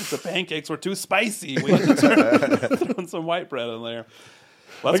CD. The pancakes were too spicy. We had to throw some white bread in there.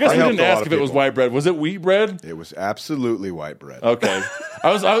 I guess we didn't ask if it was white bread. Was it wheat bread? It was absolutely white bread. Okay.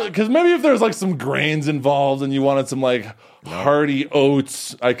 I was because maybe if there was like some grains involved and you wanted some like hearty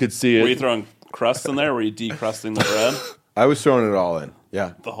oats, I could see it. Were you throwing crust in there? Were you decrusting the bread? I was throwing it all in.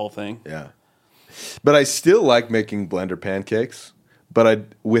 Yeah. The whole thing? Yeah. But I still like making blender pancakes, but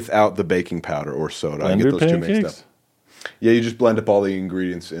without the baking powder or soda. I get those two mixed up. Yeah, you just blend up all the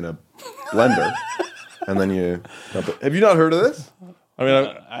ingredients in a blender, and then you... Have you not heard of this? I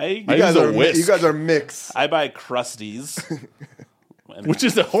mean, you guys are mixed. I buy Crusties. Which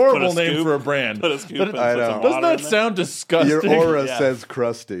is a horrible name for a brand. Put a scoop and put some Doesn't that water sound disgusting? Your aura says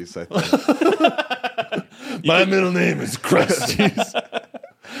Crusties, I think. My middle name is Krusty's.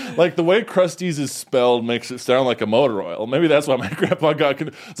 Like, the way Krusty's is spelled makes it sound like a motor oil. Maybe that's why my grandpa got...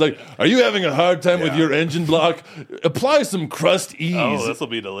 It's like, are you having a hard time with your engine block? Apply some Crust Ease. Oh, this will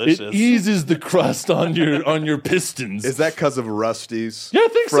be delicious. It eases the crust on your pistons. Is that because of Rusty's? Yeah, I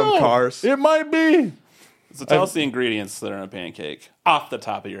think from so. Cars? It might be. So tell us the ingredients that are in a pancake. Off the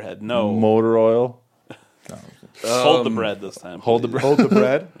top of your head. No. Motor oil. Hold the bread this time. Hold the please. Hold the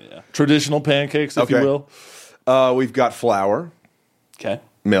bread. Yeah. Traditional pancakes, if you Okay. will. We've got flour, Okay.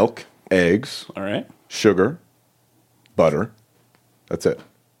 milk, eggs, All right. sugar, butter. That's it.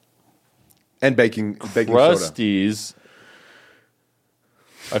 And baking soda. Krusty's.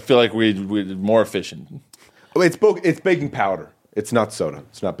 I feel like we're more efficient. Oh, it's baking powder. It's not soda.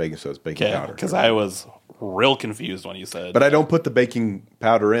 It's not baking soda. It's baking Okay. powder. Because I was real confused when you said. But I don't put the baking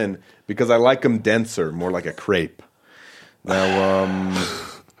powder in because I like them denser, more like a crepe. Now,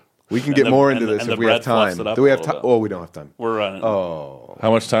 we can get the- more and into the- this and if the we have bread fluffs time. it up Do we a have little time? bit. Oh, we don't have time. we're running. Oh,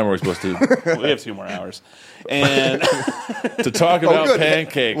 How much time are we supposed to We have 2 more hours. And to talk about good.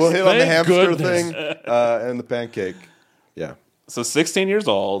 pancakes? We'll hit on the Thank hamster goodness. thing and the pancake. Yeah. so 16 years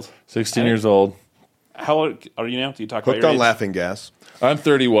old. 16 years old. How old are you now? Do you talk Hooked about your on age? laughing gas. I'm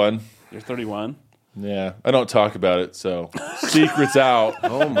 31. You're 31. Yeah, I don't talk about it, so secret's out.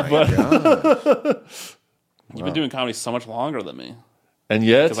 Oh, my God. You've been doing comedy so much longer than me. And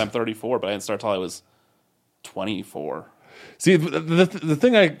yet, Because I'm 34, but I didn't start till I was 24. see, the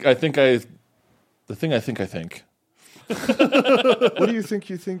thing I think. What do you think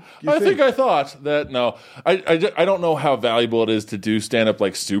you think? I thought that no, I don't know how valuable it is to do stand up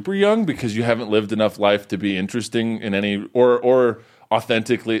like super young because you haven't lived enough life to be interesting in any or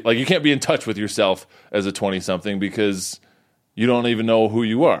authentically, like you can't be in touch with yourself as a 20-something because you don't even know who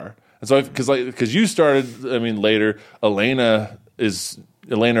you are. And so because you started, I mean, later. Elena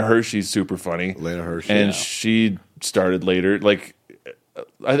Hershey's super funny. Elena Hershey. And she started later. Like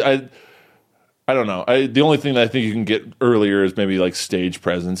I don't know. The only thing that I think you can get earlier is maybe like stage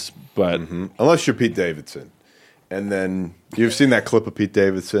presence, but Unless you're Pete Davidson. And then you've seen that clip of Pete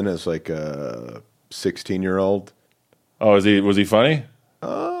Davidson as like a 16-year-old. oh, was he funny?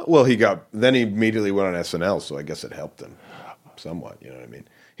 Well, he immediately went on SNL, so I guess it helped him somewhat. You know what I mean?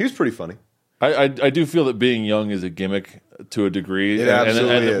 He was pretty funny. I do feel that being young is a gimmick to a degree. It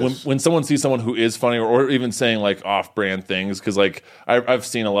absolutely and is. When someone sees someone who is funny or even saying like off-brand things, because like I've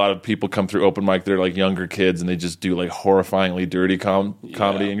seen a lot of people come through open mic, they're like younger kids and they just do like horrifyingly dirty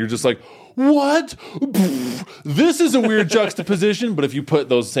comedy, and you're just like, what? This is a weird juxtaposition. But if you put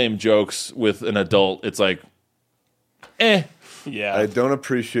those same jokes with an adult, it's like, eh. Yeah. I don't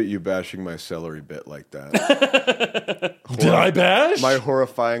appreciate you bashing my celery bit like that. Did I bash? My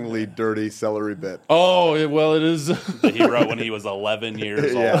horrifyingly dirty celery bit. Oh, well, it is. that he wrote when he was 11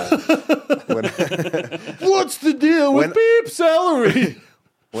 years Yeah. old. What's the deal with beep celery?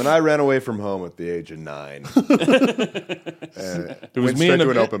 When I ran away from home at the age of 9, It was went straight to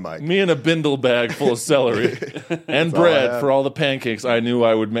an open mic. Me and a bindle bag full of celery and all I bread had. for all the pancakes I knew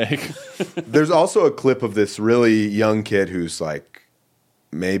I would make. There's also a clip of this really young kid who's like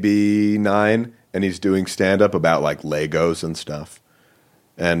maybe 9, and he's doing stand-up about like Legos and stuff.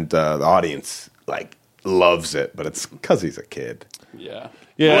 And the audience like loves it, but it's because he's a kid. Yeah.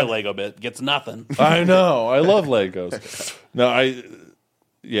 Yeah. My Lego bit gets nothing. I know. I love Legos.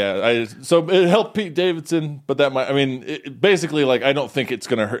 So it helped Pete Davidson, but that might, I mean, basically, like, I don't think it's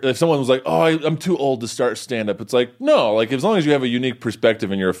going to hurt. If someone was like, oh, I'm too old to start stand up, it's like, no, like, as long as you have a unique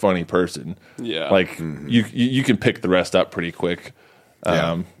perspective and you're a funny person, Yeah. like, you can pick the rest up pretty quick.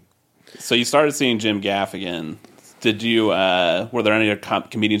 Yeah. So you started seeing Jim Gaffigan. Did you, were there any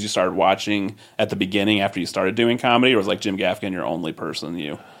comedians you started watching at the beginning after you started doing comedy, or was like Jim Gaffigan your only person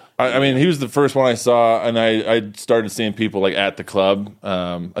I mean, he was the first one I saw, and I started seeing people like at the club.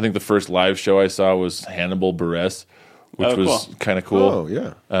 I think the first live show I saw was Hannibal Buress, which was cool. kind of cool. Oh,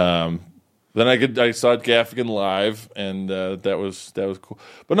 yeah. Then I saw Gaffigan live, and that was cool.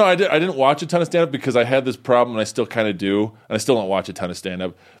 But no, I didn't watch a ton of stand up because I had this problem, and I still kind of do, and I still don't watch a ton of stand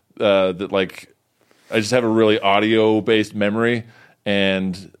up. That like I just have a really audio based memory,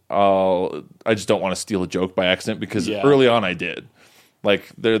 and I just don't want to steal a joke by accident because early on I did.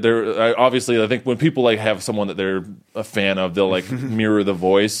 Like obviously, I think when people like have someone that they're a fan of, they'll like mirror the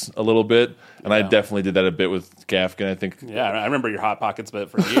voice a little bit, and I definitely did that a bit with Gaffigan. I think I remember your Hot Pockets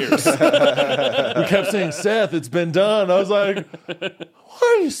bit for years. we kept saying, "Seth, it's been done." I was like,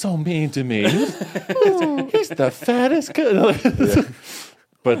 "Why are you so mean to me? He's the fattest kid."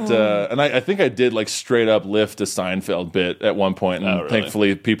 But and I think I did like straight up lift a Seinfeld bit at one point, and really?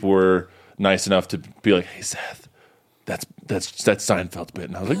 thankfully people were nice enough to be like, "Hey, Seth, that's Seinfeld's bit,"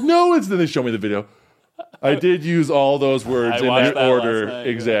 and I was like, "No, it's." Then they show me the video. I did use all those words in watched that that order. last night,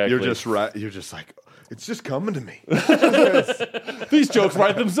 Exactly. You're just right. You're just like, it's just coming to me. These jokes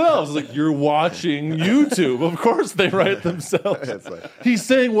write themselves. Like, you're watching YouTube. Of course they write themselves. It's like, He's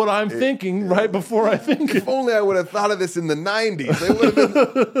saying what I'm thinking right before I think it. if only I would have thought of this in the 90s. It would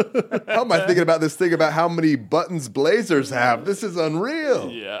have been, how am I thinking about this thing about how many buttons blazers have? This is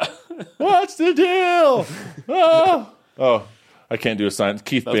unreal. Yeah. What's the deal? Oh, I can't do a sign.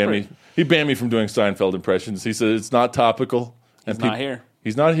 Keith banned me. He banned me from doing Seinfeld impressions. He said it's not topical. He's not here.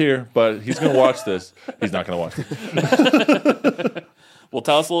 He's not here, but he's going to watch this. He's not going to watch it. Well,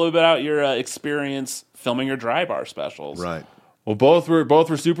 tell us a little bit about your experience filming your dry bar specials. Right. Well, both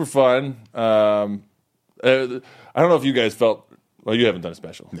were super fun. I don't know if you guys felt. Well, you haven't done a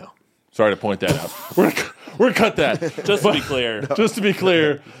special. No. Sorry to point that out. We're gonna cut that. Just to be clear. Just to be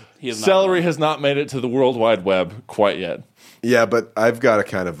clear, He is not Celery done. has not made it to the World Wide Web quite yet. Yeah, but I've got a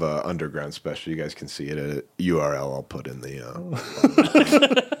kind of underground special. You guys can see it at a URL I'll put in the.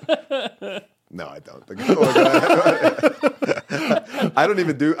 No, I don't. I don't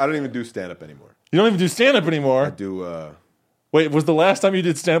even do stand up anymore. You don't even do stand up anymore. I do. Wait, was the last time you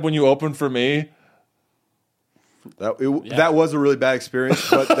did stand up when you opened for me? That was a really bad experience,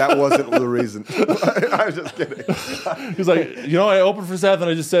 but that wasn't the reason. I was just kidding. He's like, I opened for Seth and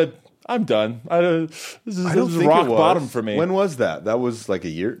I just said, I'm done. This is rock bottom for me. When was that? That was like a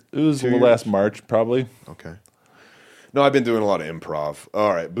year? It was 2 years? last March, probably. Okay. No, I've been doing a lot of improv.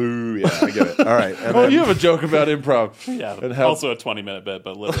 All right, boo. Yeah, I get it. All right. And Oh, then- you have a joke about improv. Yeah. And how- Also a 20-minute bit,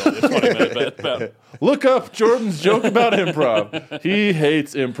 but literally a 20-minute bit about Look up Jordan's joke about improv. He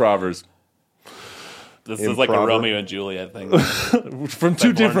hates improvers this is like a Improver. Romeo and Juliet thing. from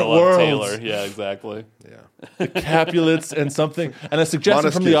two different worlds. Taylor. Yeah, exactly. yeah. Capulets and something, and a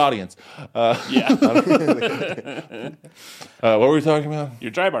suggestion from the audience. Yeah. What were we talking about? Your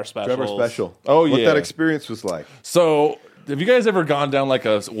dry bar specials. Trevor special. Oh, What yeah. that experience was like. So, have you guys ever gone down like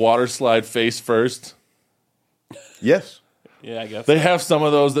a water slide face first? Yes. Yeah, I guess. They have some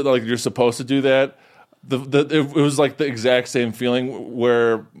of those that like you're supposed to do that. It was like the exact same feeling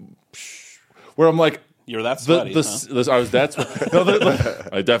where I'm like. You're that sweaty, huh? I was that sweaty. No,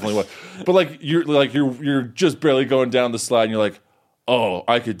 I definitely was. But like you're just barely going down the slide, and you're like, oh,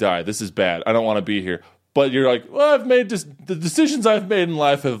 I could die. This is bad. I don't want to be here. But you're like, well, the decisions I've made in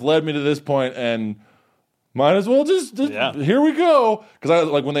life have led me to this point, and might as well just here we go. Because I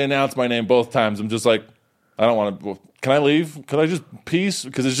like when they announced my name both times, I'm just like, I don't want to. Can I leave? Can I just peace?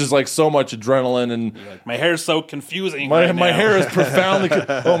 Because it's just like so much adrenaline and Like, my hair's so confusing. my right now. hair is profoundly.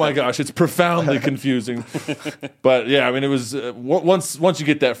 Oh my gosh, it's profoundly confusing. But yeah, I mean, it was once you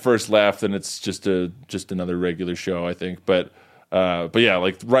get that first laugh, then it's just another regular show, I think. But yeah,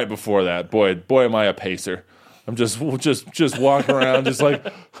 like right before that, boy, am I a pacer. I'm just walking around, just like,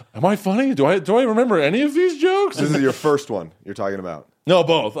 am I funny? Do I remember any of these jokes? This is your first one you're talking about. No,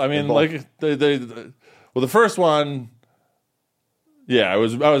 both. I mean, Both. like well, the first one, yeah, I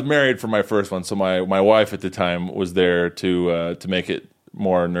was married for my first one, so my wife at the time was there to make it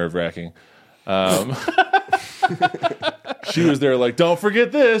more nerve wracking. She was there like, don't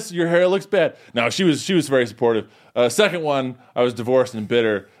forget this, your hair looks bad. No, she was very supportive. Second one, I was divorced and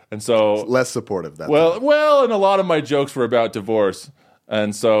bitter, and so Less supportive. That well, and a lot of my jokes were about divorce.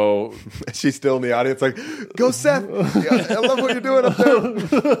 And so she's still in the audience, like, go Seth. Yeah, I love what you're doing up there.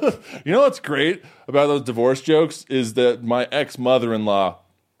 you know what's great about those divorce jokes is that my ex-mother-in-law,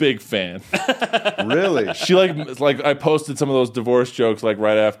 big fan. Really? She like I posted some of those divorce jokes like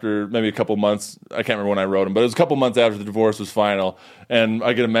right after maybe a couple months. I can't remember when I wrote them, but it was a couple months after the divorce was final. And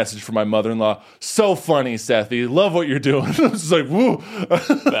I get a message from my mother-in-law. So funny, Sethy. Love what you're doing. I was just like, woo.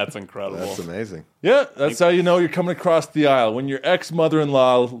 That's incredible. That's amazing. Yeah, that's how you know you're coming across the aisle. When your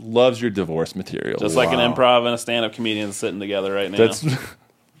ex-mother-in-law loves your divorce material. Just like an improv and a stand-up comedian sitting together right now. That's...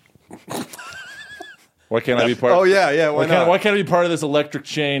 Why can't I be part? Oh yeah. Why not? Why can't I be part of this electric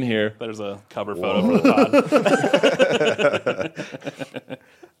chain here? There's a cover photo for the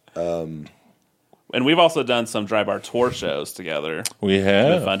pod. And we've also done some dry bar tour shows together. We It's have.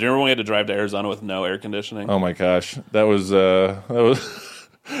 been fun. Do you remember when we had to drive to Arizona with no air conditioning? Oh my gosh, that was no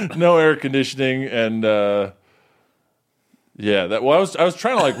air conditioning and yeah. I was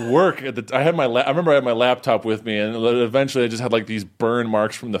trying to like work at the. I remember I had my laptop with me, and eventually I just had like these burn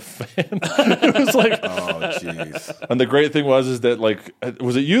marks from the fan. It was like, Oh jeez. and the great thing was that like,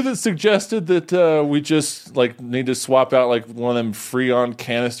 was it you that suggested that we just like need to swap out like one of them Freon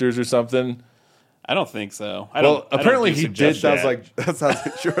canisters or something? I don't think so. Apparently he did. Sounds like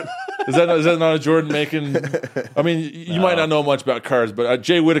Jordan. Is that not a Jordan Macon? I mean, you might not know much about cars, but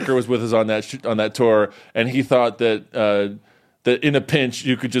Jay Whitaker was with us on that tour, and he thought that that in a pinch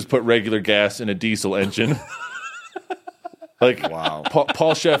you could just put regular gas in a diesel engine. Like, Wow.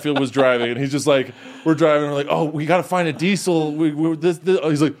 Paul Sheffield was driving, and he's just like, we're driving, and we're like, oh, we got to find a diesel. This.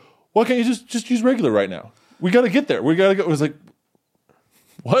 He's like, why can't you just use regular right now? We got to get there. We got to go. I was like,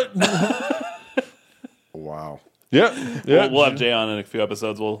 what? Wow. Yeah. We'll have Jay on in a few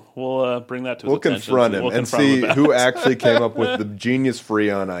episodes. We'll bring that to his attention. Confront him We'll and confront him see about who it. actually came up with the genius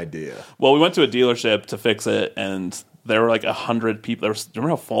Freon idea. Well, we went to a dealership to fix it, and there were like 100 people. Remember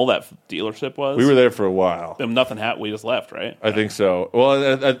how full that dealership was? We were there for a while. And nothing happened. We just left, right? I think so. Well,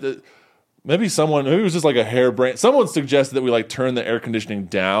 maybe it was just like a harebrained. Someone suggested that we like turn the air conditioning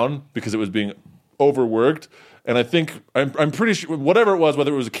down because it was being overworked. And I think I'm pretty sure whatever it was,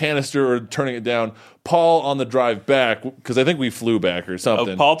 whether it was a canister or turning it down, Paul on the drive back, because I think we flew back or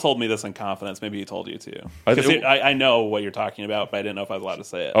something. Oh, Paul told me this in confidence. Maybe he told you too. Because I know what you're talking about, but I didn't know if I was allowed to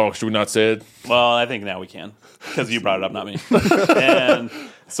say it. Oh, should we not say it? Well, I think now we can because you brought it up, not me. And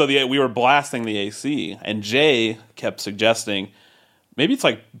so we were blasting the AC, and Jay kept suggesting maybe it's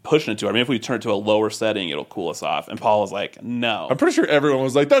like pushing it to her. I mean, if we turn it to a lower setting, it'll cool us off. And Paul was like, no. I'm pretty sure everyone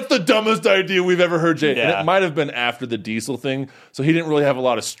was like, that's the dumbest idea we've ever heard, Jay. Yeah. And it might have been after the diesel thing, so he didn't really have a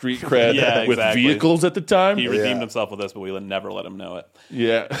lot of street cred with vehicles at the time. He redeemed himself with this, but we would never let him know it.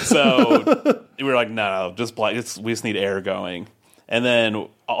 Yeah. So we were like, no, we just need air going. And then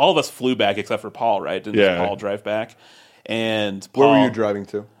all of us flew back except for Paul, right? Didn't Paul drive back? And Paul, Where were you driving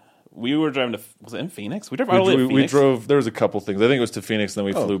to? We were driving to, was it in Phoenix? We drove all the way to Phoenix. We drove, there was a couple things. I think it was to Phoenix, and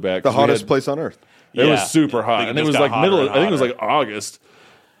then we flew back. The hottest place on earth. It was super hot. And it was like I think it was like August.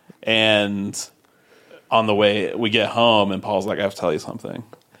 And on the way, we get home, and Paul's like, I have to tell you something.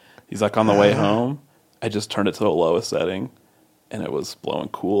 He's like, on the way home, I just turned it to the lowest setting, and it was blowing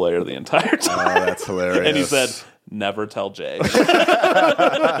cool air the entire time. Oh, that's hilarious. And he said, never tell Jay.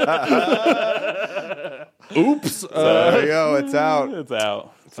 Oops. So there you go. It's out. It's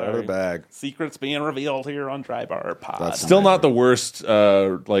out. It's out of the bag. Secrets being revealed here on Dry Bar Pod. That's Still not the worst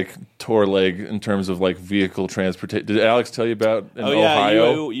like tour leg in terms of like vehicle transportation. Did Alex tell you about in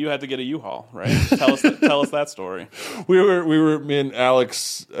Ohio? You had to get a U-Haul, right? Tell us that story. We were me and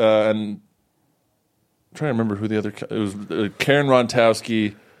Alex and I'm trying to remember who the other it was Karen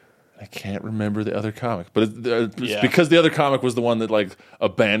Rontowski. I can't remember the other comic, but it's because the other comic was the one that like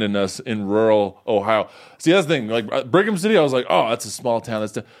abandoned us in rural Ohio. See, that's the thing. Like Brigham City, I was like, oh, that's a small town.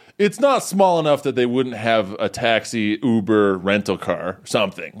 It's not small enough that they wouldn't have a taxi, Uber, rental car,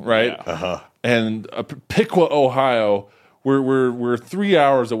 something, right? Yeah. And Piqua, Ohio, we're 3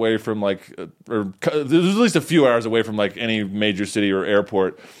 hours away from like, or there's at least a few hours away from like any major city or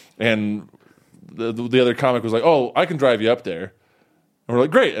airport. And the other comic was like, oh, I can drive you up there. And we're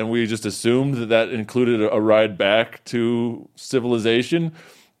like, great. And we just assumed that included a ride back to civilization.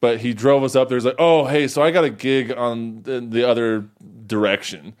 But he drove us up there. He's like, oh, hey, so I got a gig on the other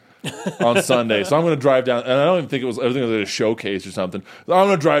direction on Sunday. So I'm going to drive down. And I don't even think it was, I think it was like a showcase or something. So I'm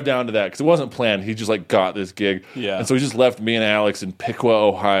going to drive down to that because it wasn't planned. He just like got this gig. Yeah. And so he just left me and Alex in Piqua,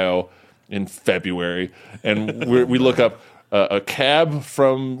 Ohio in February. And we look up a cab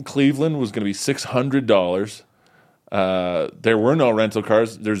from Cleveland was going to be $600. There were no rental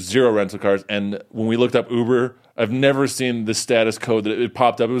cars. There's zero rental cars. And when we looked up Uber, I've never seen the status code that it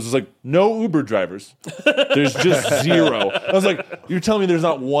popped up. It was just like, no Uber drivers. There's just zero. I was like, you're telling me there's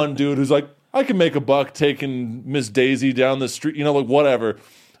not one dude who's like, I can make a buck taking Miss Daisy down the street, like whatever.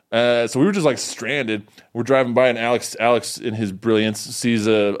 So we were just like stranded. We're driving by, and Alex in his brilliance sees he's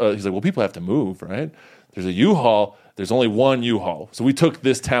like, well, people have to move, right? There's a U-Haul. There's only one U-Haul. So we took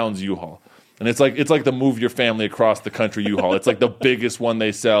this town's U-Haul. And it's like the move your family across the country U-Haul. It's like the biggest one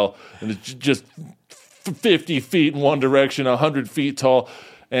they sell, and it's just 50 feet in one direction, 100 feet tall,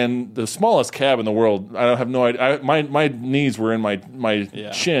 and the smallest cab in the world. I don't have no idea. My knees were in my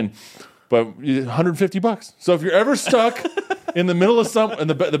chin, but $150. So if you're ever stuck in the middle of some, and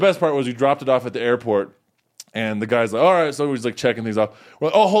the best part was we dropped it off at the airport, and the guy's like, all right, so he's like checking things off. We're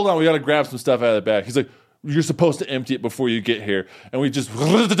like, oh, hold on, we got to grab some stuff out of the back. He's like, you're supposed to empty it before you get here. And we just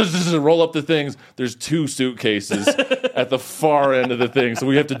roll up the things. There's 2 suitcases at the far end of the thing. So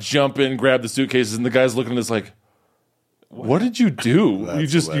we have to jump in, grab the suitcases, and the guy's looking at us like, what did you do? You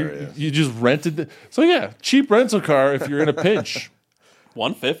just rented So yeah, cheap rental car if you're in a pinch.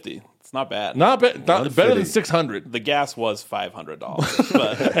 $150. It's not bad. Not better than $600. The gas was $500.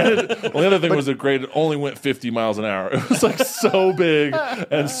 But the other thing was it only went 50 miles an hour. It was like so big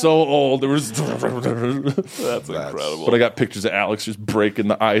and so old. That's incredible. But I got pictures of Alex just breaking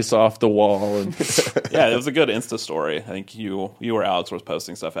the ice off the wall. And yeah, it was a good Insta story. I think you or Alex was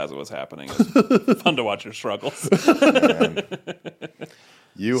posting stuff as it was happening. It was fun to watch your struggles.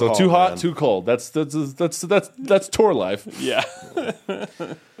 U-Haul, too hot, man. too cold. That's tour life. Yeah.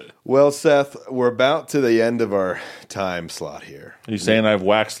 Well, Seth, we're about to the end of our time slot here. Are you saying I've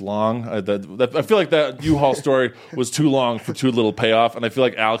waxed long? I feel like that U-Haul story was too long for too little payoff, and I feel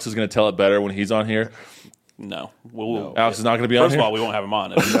like Alex is going to tell it better when he's on here. No. Alex is not going to be on First here? of all, we won't have him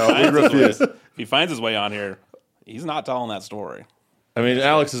on. If he finds his way on here, he's not telling that story. I mean,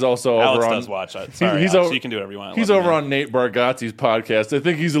 Alex is also Alex over on... does watch it. Sorry, he's Alex, over, you can do whatever you want. He's over on Nate Bargatze's podcast. I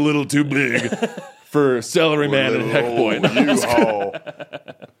think he's a little too big for Celery Man and Heck Point. U-Haul.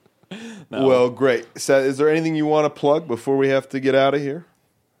 No. Well, great. Seth, is there anything you want to plug before we have to get out of here?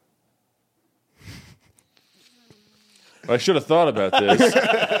 I should have thought about this.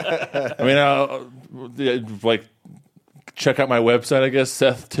 I mean, check out my website, I guess,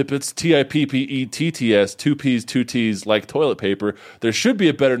 Seth Tippetts, Tippetts, 2 P's, 2 T's, like toilet paper. There should be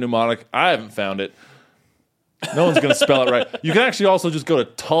a better mnemonic. I haven't found it. No one's going to spell it right. You can actually also just go to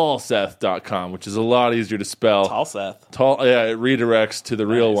tallseth.com, which is a lot easier to spell. Tall Seth. It redirects to the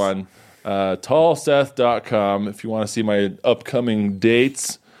real one. Tallseth.com if you want to see my upcoming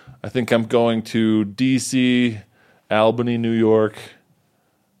dates. I think I'm going to D.C., Albany, New York.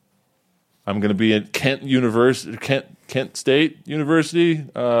 I'm going to be at Kent State University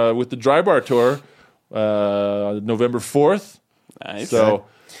with the Dry Bar Tour November 4th. Nice. So,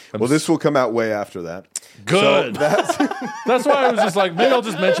 Well, this will come out way after that. good. So That's why I was just like, maybe I'll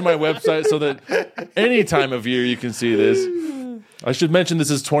just mention my website so that any time of year you can see this. I should mention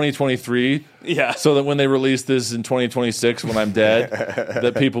this is 2023. Yeah. So that when they release this in 2026, when I'm dead,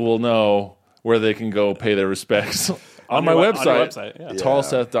 that people will know where they can go pay their respects. On my website, on your website, yeah.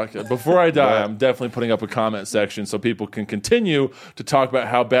 tallseth.com. Before I die, I'm definitely putting up a comment section so people can continue to talk about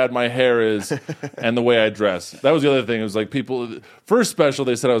how bad my hair is and the way I dress. That was the other thing. It was like first special,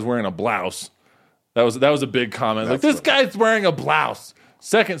 they said I was wearing a blouse. That was a big comment. Like, this guy's wearing a blouse.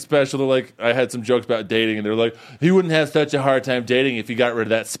 Second special, they're like, I had some jokes about dating, and they're like, he wouldn't have such a hard time dating if he got rid of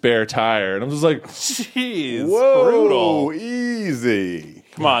that spare tire. And I'm just like, Jeez. whoa, Brutal. easy.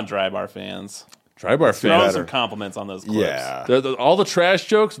 Come on, Dry Bar fans. Dry Bar Throw fans. some compliments on those clips. Yeah. All the trash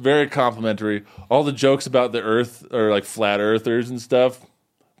jokes, very complimentary. All the jokes about the Earth or like flat earthers and stuff.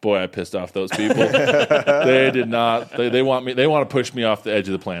 Boy, I pissed off those people. They did not. They want me. They want to push me off the edge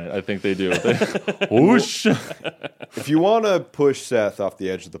of the planet. I think they do. Whoosh. If you want to push Seth off the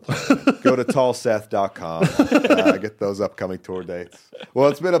edge of the planet, go to tallseth.com. Get those upcoming tour dates. Well,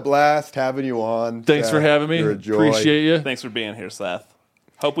 it's been a blast having you on. Thanks Seth. for having me. You're a joy. Appreciate you. Thanks for being here, Seth.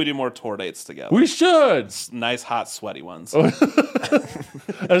 Hope we do more tour dates together. We should. Nice, hot, sweaty ones.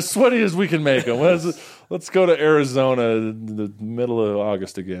 As sweaty as we can make them. Let's go to Arizona in the middle of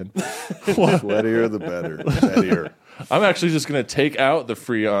August again. Sweatier the better. Sweatier. I'm actually just going to take out the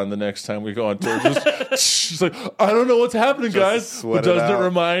Freon the next time we go on tour. Just like, I don't know what's happening, guys. sweat But it doesn't it out.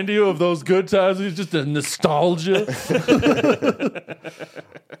 remind you of those good times? It's just a nostalgia.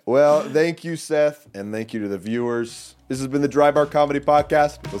 Well, thank you, Seth, and thank you to the viewers. This has been the Dry Bar Comedy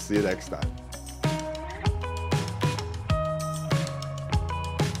Podcast. We'll see you next time.